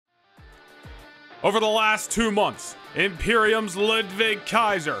Over the last 2 months, Imperium's Ludwig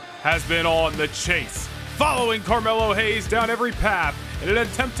Kaiser has been on the chase, following Carmelo Hayes down every path in an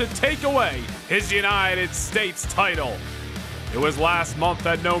attempt to take away his United States title. It was last month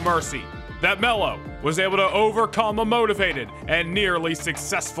at No Mercy that Melo was able to overcome a motivated and nearly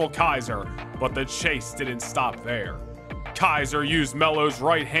successful Kaiser, but the chase didn't stop there. Kaiser used Melo's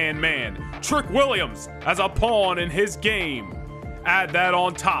right-hand man, Trick Williams, as a pawn in his game. Add that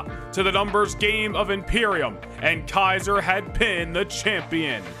on top to the numbers game of Imperium, and Kaiser had pinned the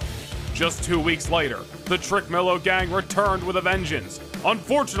champion. Just 2 weeks later, the Trick Melo gang returned with a vengeance.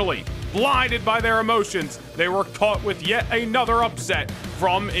 Unfortunately, blinded by their emotions, they were caught with yet another upset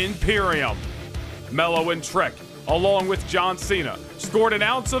from Imperium. Melo and Trick, along with John Cena, scored an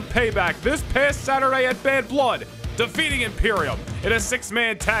ounce of payback this past Saturday at Bad Blood, defeating Imperium in a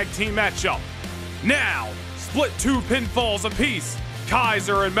 6-man tag team matchup. Now, split 2 pinfalls apiece,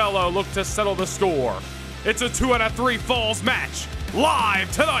 Kaiser and Melo look to settle the score. It's a 2 out of 3 falls match, live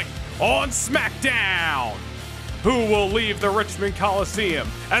tonight on SmackDown. Who will leave the Richmond Coliseum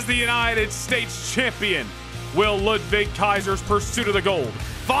as the United States champion? Will Ludwig Kaiser's pursuit of the gold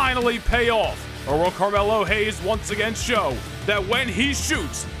finally pay off? Or will Carmelo Hayes once again show that when he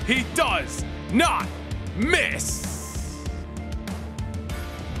shoots, he does not miss?